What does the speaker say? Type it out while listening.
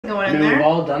Going I in mean, there. we've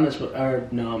all done this,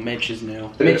 but no, Mitch is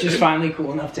new. Mitch is finally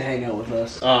cool enough to hang out with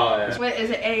us. Oh, yeah. What is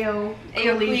it? AO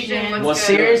colegion. What's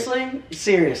Seriously?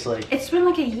 Seriously. It's been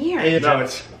like a year. No,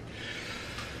 it's...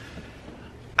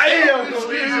 Ayo,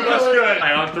 Collegian, what's good?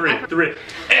 Alright, on three.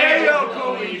 Ayo,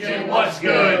 Collegian, what's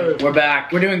good? We're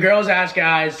back. We're doing Girls Ask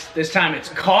Guys. This time it's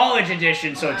college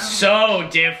edition, so it's so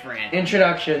different.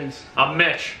 Introductions. I'm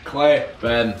Mitch. Clay.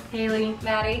 Ben. Haley.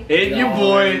 Maddie. And your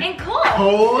boy. And Cole.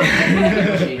 Cole.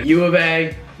 U of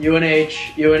A, UNH,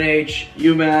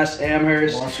 UMass,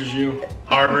 Amherst. Monsters U.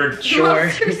 Harvard. Sure.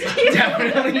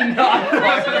 Definitely not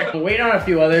Harvard. We're waiting on a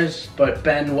few others, but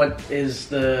Ben, what is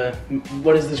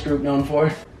this group known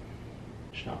for?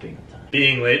 Just not being on time.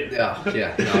 Being late. Yeah.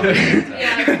 Yeah.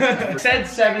 It said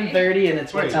 7:30 and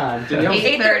it's what time? Danielle's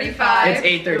 8:35. It's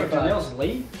 8:35. Danielle's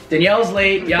late? Danielle's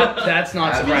late. Yep, that's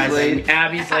not Abby's surprising. late.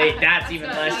 Abby's late. That's even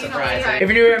less not surprising. surprising. If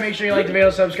you're new here, make sure you like the video,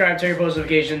 subscribe, turn your post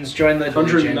notifications, join the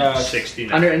Legion.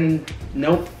 169.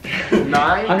 Nope. 9?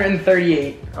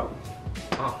 138. Oh.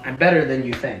 I'm better than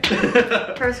you think.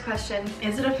 First question.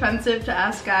 Is it offensive to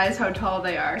ask guys how tall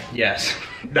they are? Yes.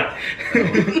 No.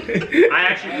 I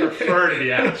actually prefer to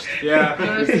be asked. Yeah.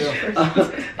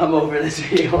 I'm over this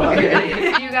video already.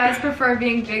 Do you guys prefer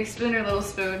being big spoon or little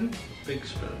spoon? Big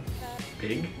spoon.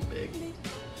 Big? Big.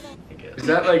 I guess. Is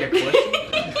that like a question?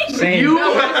 Same. He's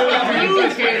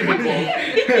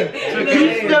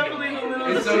definitely the little.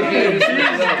 It's okay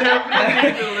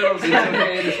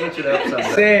to switch it up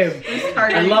sometimes. Same.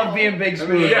 I love being big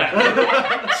spoon.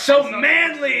 Yeah. So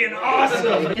manly and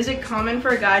awesome. Is it common for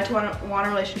a guy to want a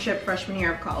relationship freshman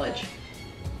year of college?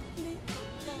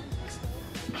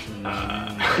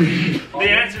 The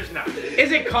answer's no.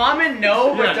 Is it common?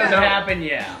 No, but Yeah, does it no. happen?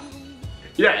 Yeah.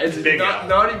 Yeah, it's Big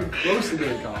not even close to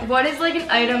being common. What is like an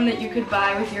item that you could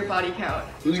buy with your body count?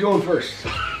 Who's going first?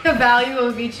 The value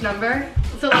of each number.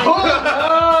 So like,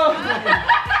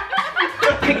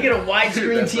 I can get a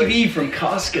widescreen TV from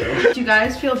Costco. do you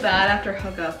guys feel bad after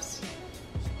hookups?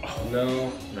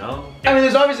 No. No. I mean,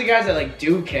 there's obviously guys that like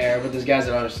do care, but there's guys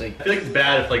that obviously, I feel like it's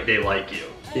bad if like they like you.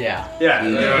 yeah. Yeah. I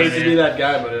You know what I hate to be mean? that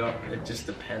guy, but it just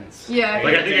depends. Yeah.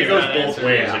 Like I think it goes Yeah, both answer,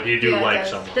 ways yeah. if you do Yeah, it like does.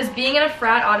 someone. Does being in a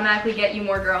frat automatically get you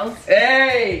more girls?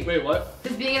 Hey. Wait, what?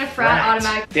 Does being in a frat Right.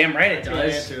 automatically? Damn right it Can't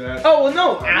does. answer that. Oh well,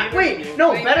 no. Wait,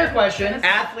 no. Wait, Better no. question.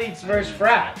 Athletes versus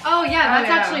frat. Oh yeah, that's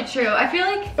yeah. actually true. I feel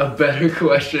like A better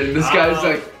question. This guy's Oh.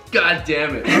 like, God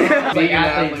damn it. Being Being an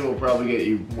athletes- athlete will probably get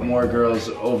you more girls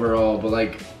overall, but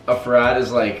like a frat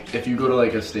is like, if you go to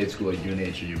like a state school like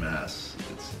UNH or UMass,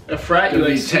 it's A frat, you gonna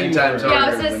like be 10 see times more. yeah, I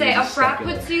harder was gonna when say you're a just frat stuck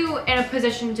in puts it. you in a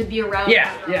position to be around.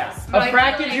 Yeah, girls. yeah. But A I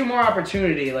frat feel gives you like- more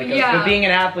opportunity. Like, Yeah. but being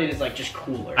an athlete is like just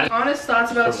cooler. Honest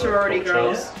thoughts about sorority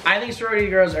girls. I think sorority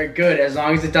girls are good as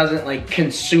long as it doesn't like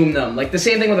consume them. Like the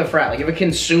same thing with a frat. Like if it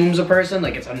consumes a person,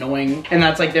 like it's annoying, and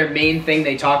that's like their main thing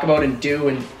they talk about and do,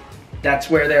 and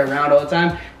that's where they're around all the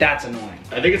time. That's annoying.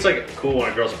 I think it's like cool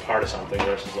when a girl's a part of something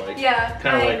versus like Yeah,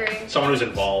 kind I of like agree. someone who's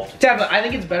involved. Definitely, I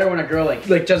think it's better when a girl like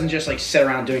doesn't just like sit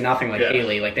around doing nothing like Yeah.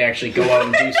 Haley. Like they actually go out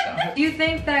and do stuff. Do you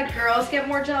think that girls get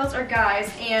more jealous or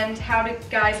guys? And how do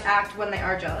guys act when they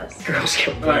are jealous? Girls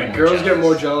get way Alright, more girls get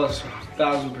more jealous.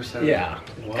 jealous. 1000%. Yeah.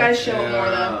 Guys show it more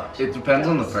though. It depends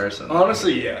on the person.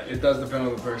 Honestly, yeah, it does depend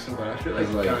on the person, but I feel like,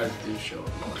 It's like- guys do show it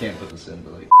I more. can't put this in,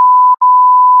 but like.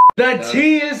 The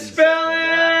T is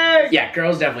spelling. Yeah,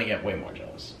 girls definitely get way more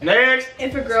jealous. Next!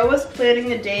 If a girl was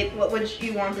planning a date, what would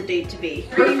you want the date to be?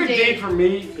 Perfect date for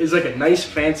me is like a nice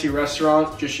fancy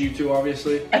restaurant, just you two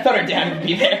obviously. I thought her dad would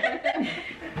be there.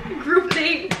 Group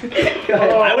date.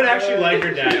 I would actually like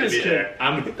her dad to be there.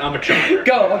 I'm a chopper.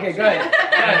 Go. Okay. Go ahead.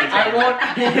 I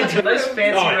won't. A nice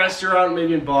fancy Oh, yeah. restaurant,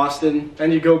 maybe in Boston.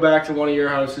 Then you go back to one of your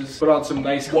houses, put on some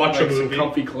nice, Watch a like, some movie.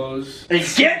 comfy clothes.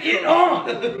 Get it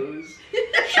on.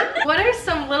 What are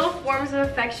some little forms of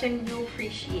affection you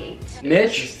appreciate?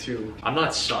 Mitch. Just two. I'm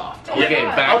not soft. Okay,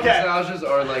 Yeah. back Okay. massages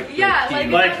are like. the Yeah, key.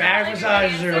 Like back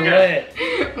massages are Okay.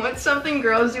 lit. What's something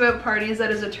girls do at parties that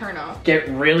is a turnoff? Get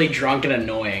really drunk and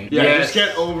annoying. Yeah, Yes. just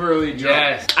get overly drunk.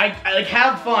 Yes. I like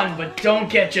have fun, but don't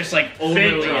get just like overly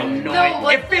drunk. annoying. No,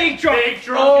 like- Get fake drunk. Fake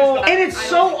drunk Oh, is the- and it's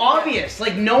so obvious.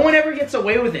 Like no one ever gets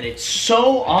away with it. It's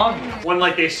so obvious. When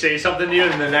like they say something to you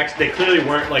and the next they clearly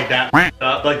weren't like that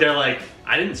up. Like they're like,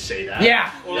 I didn't say that. Yeah.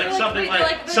 Or like They're like, something they're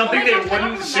like like, something oh my they gosh, I don't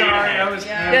wouldn't say to Sorry, me. I was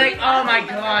Yeah. They're like, oh my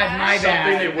god, my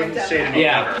Something they bad. wouldn't say to me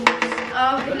Yeah. ever.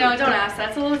 Oh no, don't ask.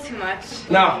 That's a little too much.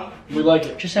 No, we like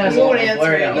it. Just ask. We won't them. answer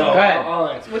Blur it it. out. No, Go ahead. all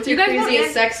right. What's You your guys want craziest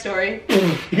to- sex story? You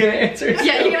gonna answer?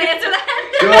 Yeah, you gonna answer that?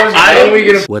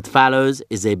 What follows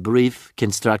is a brief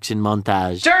construction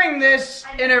montage. During this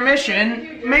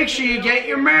intermission, make sure you get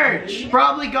your merch.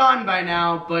 Probably gone by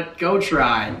now, but go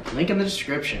try. Link in the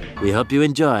description. We hope you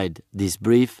enjoyed this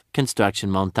brief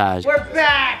construction montage. We're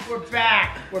back, we're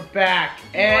back, we're back.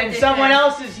 And someone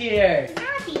else is here.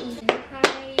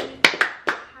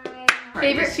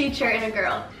 Favorite feature in a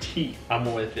girl? Teeth.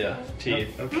 I'm with you.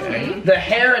 Teeth. Okay. The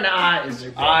hair and eyes are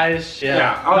big. Eyes. Yeah.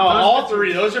 Yeah, No, all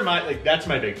three. Those are my that's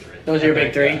my big three. Those are your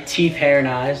big three? Teeth, hair, and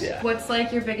eyes? Yeah. What's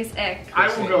like your biggest ick? I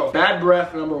will go bad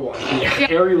breath #1.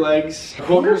 Hairy legs,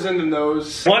 boogers in the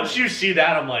nose. Once you see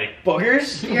that, I'm like,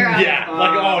 Boogers? You're out. yeah,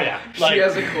 like oh yeah, like She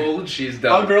has a cold, she's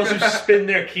all done. girls who spin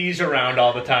their keys around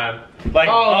all the time. Like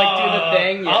like do the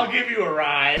thing? Yeah. I'll give you a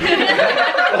ride.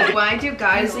 Why do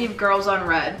guys leave girls on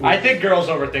red? I think girls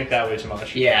overthink that way too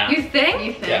much. Yeah. You think?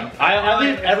 You think? Yeah. I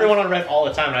leave everyone on red all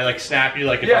the time, and I like snap you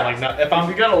like if Yeah. I'm like not if I'm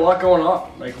We got a lot going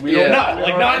on. Like we Yeah. don't. no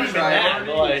like not even that.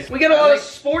 But, like We got a lot of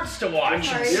sports to watch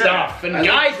and Yeah. stuff, and I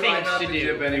guy don't try things not to to do.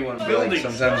 dip anyone, but like Buildings.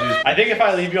 sometimes you. I think if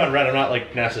I leave you on red, I'm not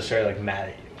like necessarily like mad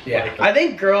at you. Yeah. Like, I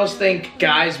think girls think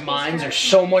guys' minds are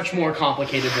so much more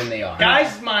complicated than they are.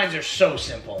 Guys' minds are so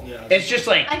simple. Yeah. It's just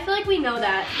like, I feel like we know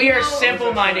that. we are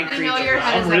simple-minded I know your creatures.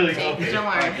 head is I'm really empty. hoping. Don't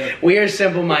worry. We are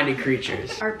simple-minded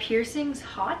creatures. Are piercings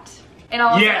hot? And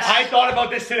all of Yes. that? I thought about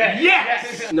this today.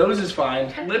 Yes. Nose is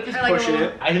fine. Lip is I like a pushing little-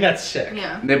 it. I think that's sick.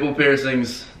 Yeah. Nipple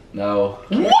piercings, no.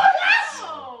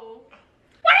 Oh.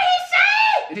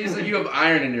 He's like, you have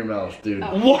iron in your mouth, dude.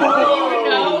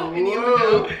 Whoa!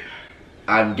 No.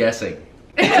 I'm guessing.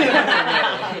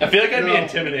 I feel like I'd be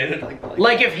intimidated.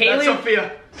 Like if Haley...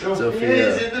 Sophia.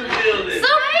 Sophia.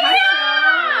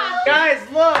 Guys,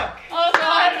 look! Oh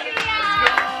god.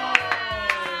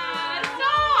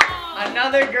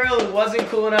 Another girl who wasn't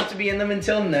cool enough to be in them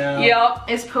until now. Yup.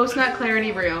 Is post-nut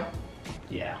clarity real?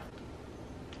 Yeah.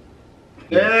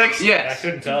 Next. I Yes.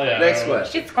 couldn't tell you. Next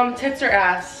question. It's tits or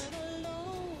ass.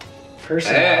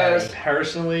 Personality.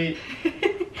 Personally,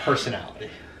 personality.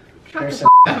 Personality.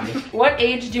 What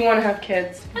age do you want to have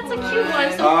kids? That's a cute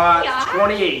one.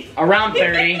 28. Around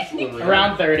 30.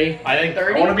 Around 30. I think.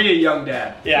 I want to be a young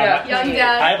dad. Yeah. Young I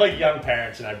dad. have like young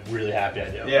parents, and I'm really happy I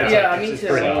do. Yeah. It's Yeah, like, me it's too.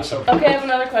 pretty awesome. Okay, I have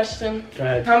another question. Go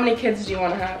ahead. How many kids do you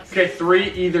want to have? Okay,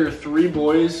 either three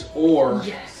boys or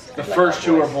Yes. the first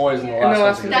two are boys and the And the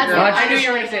last last one's one's a a girl. girl. I knew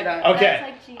you were gonna say that. Okay, That's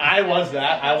like cheating. I was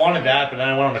that. I wanted that, but then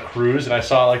I went on a cruise and I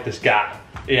saw like this guy.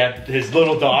 He had his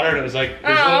little daughter, and it was like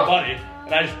his little buddy.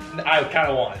 And I kind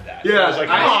of wanted that. Yeah, I was like,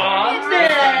 I- aw,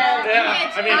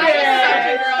 yeah. I mean,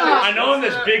 Yeah. I know I'm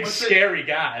this big scary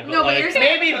guy, but No, but like, you're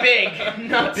Maybe big,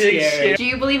 not big scary. scary. Do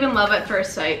you believe in love at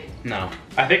first sight? No.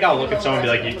 I think I'll look at someone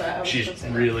and be like, she's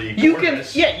really You can,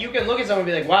 gorgeous. yeah, you can look at someone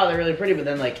and be like, wow, they're really pretty, but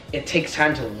then like, it takes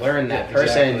time to learn that Yeah,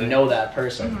 person exactly. and know that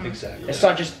person. Exactly. It's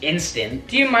not just instant.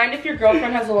 Do you mind if your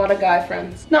girlfriend has a lot of guy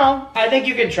friends? No, I think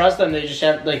you can trust them. They just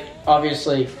have, like,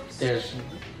 obviously, there's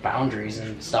boundaries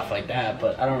and stuff like that,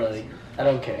 but I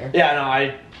don't care. Yeah, no,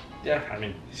 I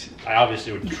mean, I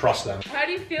obviously would trust them. How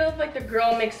do you feel if like the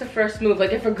girl makes the first move?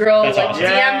 Like if a girl That's like awesome. DMs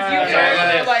you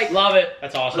Yeah. first, or like Love it.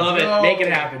 That's awesome. Love it. Make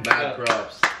it happen. Bad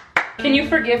props. can you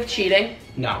forgive cheating?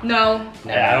 No. No.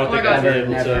 Yeah, I don't think I'd be Never,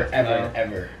 able never, to.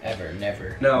 ever,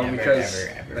 never. No, never, because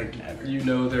ever, like never. you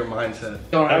know their mindset.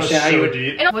 Don't That was understand how you so would.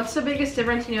 deep. What's the biggest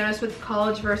difference you notice with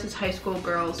college versus high school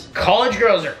girls? College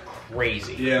girls are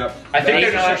crazy. Yeah. I think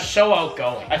They they're are not. so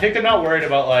outgoing. I think they're not worried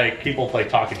about like people like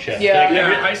talking shit. Yeah. Like,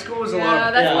 Yeah, high school was a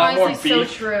lot that's more honestly so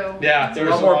beef. true. Yeah, there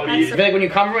A was lot more a lot of beef. I feel like when you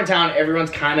come from a town,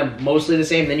 everyone's kind of mostly the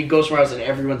same. Then you go somewhere else and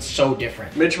everyone's so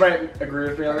different. Mitch might agree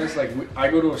with me on this. Like, I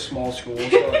go to a small school,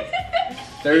 so like,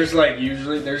 there's like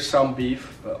usually there's some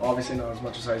beef, but obviously not as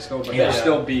much as high school. But there's Yeah.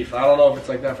 still beef. I don't know if it's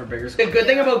like that for bigger The schools. good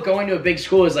thing about going to a big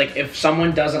school is like if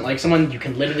someone doesn't like someone, you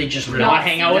can literally just not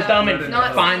hang out with them and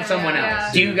Not find see someone them, else.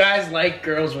 yeah. Do you guys like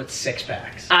girls with six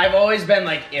packs? I've always been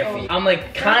like iffy. I'm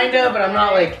like kinda, but I'm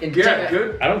not like Yeah, intimidated.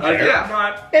 good. I don't care. Yeah. I'm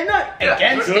not. I'm not Yeah,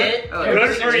 against good. it. I like Good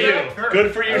it. for you.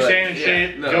 Good for you, I like saying it. and Yeah.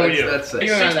 shit. No, Go that's, you. that's it. You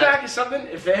know Six that. pack is something.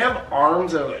 If they have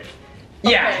arms, they're like.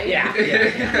 Yeah,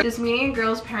 yeah. Does meeting a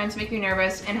girl's parents make you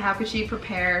nervous, and how could she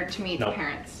prepare to meet No. the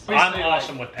parents? I'm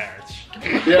awesome with parents.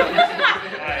 Yeah.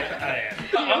 I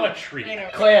am. I'm a treat.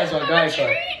 Clay has one. Go ahead,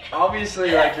 Clay.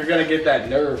 Obviously, like you're gonna get that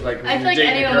nerve, like I when feel you're like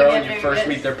dating a anyone would girl get and you first nervous.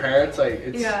 meet their parents. Like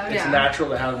it's Yeah. natural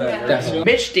to have that Yeah. nerve.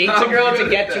 Definitely. Bitch dates a girl to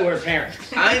get to her parents.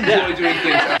 I enjoy doing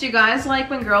things. Do guys like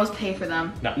when girls pay for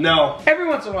them? No. Every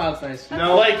once in a while, it's nice.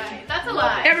 No. Like, That's a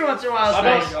lie. Every once in a while, it's I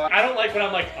nice. don't like when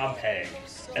I'm like, I'm paying.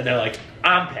 and they're like,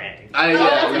 I'm paying. that's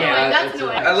annoying, that's it's-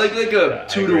 annoying. I like a Yeah, I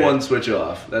 2-to-1 switch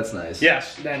off. That's nice.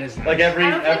 Yes. That is Like every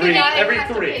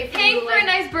three. Paying for a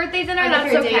nice birthday dinner, Like, that's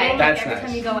if you're okay. dating, That's every nice.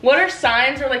 time you go. What are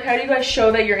signs or like how do you guys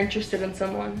show that you're interested in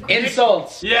someone?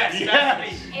 Insults. Yes.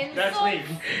 That's me.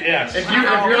 Yes. If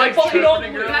you're like Fucking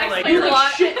flirting a girl, guys like, like a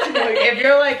lot. if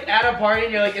you're like at a party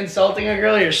and you're like insulting a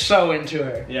girl, you're so into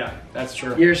her. Yeah, that's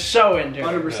true. You're so into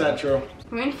her. 100% true.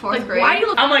 We're in 4th Like, grade. why do you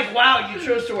look I'm like, wow, you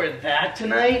chose to wear that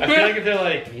tonight? I feel like if they're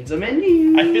like, Needs a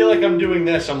menu. I feel like I'm doing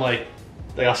this, I'm like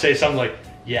I'll say something like,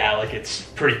 yeah, like it's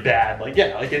pretty bad. Like,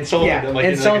 yeah, like insulting Yeah, them, like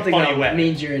insulting in like a funny them way.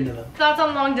 means you're into them. Thoughts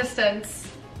on long distance?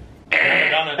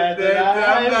 I'm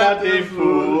not a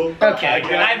fool. Okay, I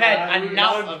got I've had my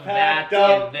enough boots of that packed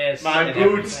up, in this. My and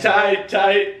boots everything.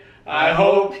 tight. I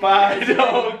hope I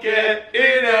don't get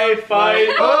in a fight.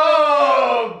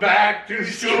 Oh, back to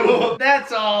school.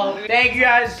 That's all. Thank you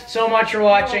guys so much for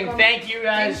watching. welcome. Thank you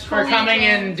guys Thanks, for coming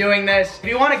Colegion. and doing this. If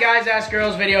you want a Guys Ask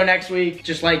Girls video next week,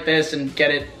 just like this and get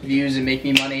it views and make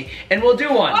me money, and we'll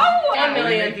do one. Oh, Yeah, 1 Are we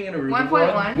million. making an Aruba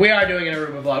vlog? 1.1. We are doing an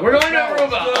Aruba vlog. We're going to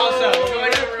Aruba also. We're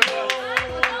going to Aruba.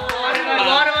 A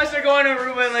lot of us are going to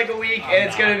Aruba in like a week, and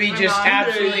it's going to be just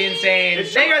absolutely insane.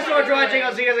 Thank you guys so much for watching.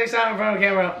 I'll see you guys next time in front of the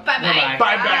camera. Bye-bye.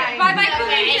 Bye-bye. Bye-bye,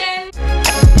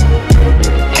 Colegion.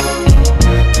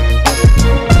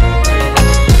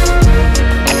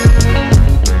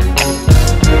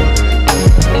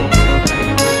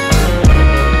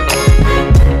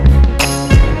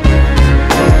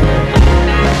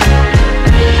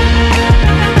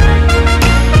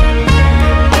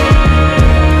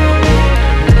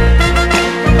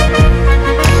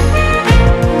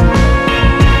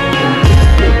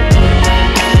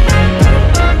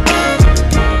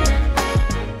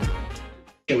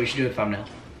 Yeah, we should do a thumbnail.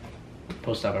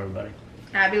 Post up, everybody.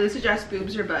 Abby, Lisa just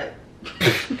boobs her butt.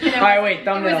 All right, wait, It was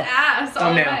thumbnail. ass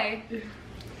all the Thumbnail. way.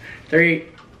 3,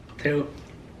 2.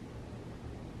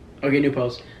 Okay, new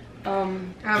pose. I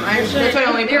that's my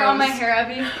only You're on my pose. hair,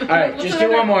 Abby. All right, just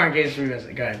do one more in case we miss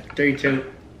it. Go ahead. 3, 2.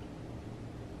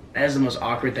 That is the most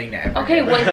awkward thing to ever Okay, do. one